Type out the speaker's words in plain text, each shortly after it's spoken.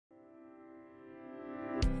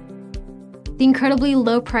The incredibly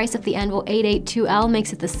low price of the Anvil 882L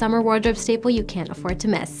makes it the summer wardrobe staple you can't afford to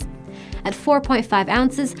miss. At 4.5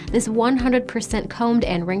 ounces, this 100% combed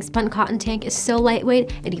and ring-spun cotton tank is so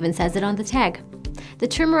lightweight, it even says it on the tag. The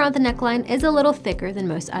trim around the neckline is a little thicker than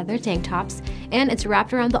most other tank tops, and it's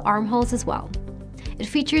wrapped around the armholes as well. It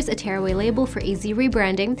features a tearaway label for easy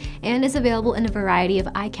rebranding and is available in a variety of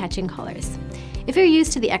eye-catching colors. If you're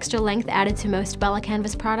used to the extra length added to most Bella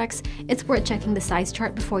Canvas products, it's worth checking the size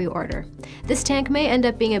chart before you order. This tank may end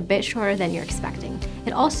up being a bit shorter than you're expecting.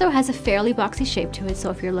 It also has a fairly boxy shape to it, so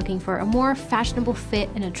if you're looking for a more fashionable fit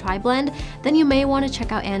in a tri-blend, then you may want to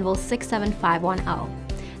check out Anvil 6751L.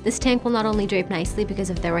 This tank will not only drape nicely because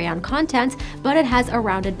of the rayon content, but it has a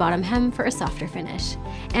rounded bottom hem for a softer finish.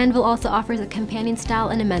 Anvil also offers a companion style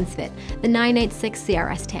in a men's fit, the 986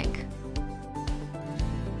 CRS tank.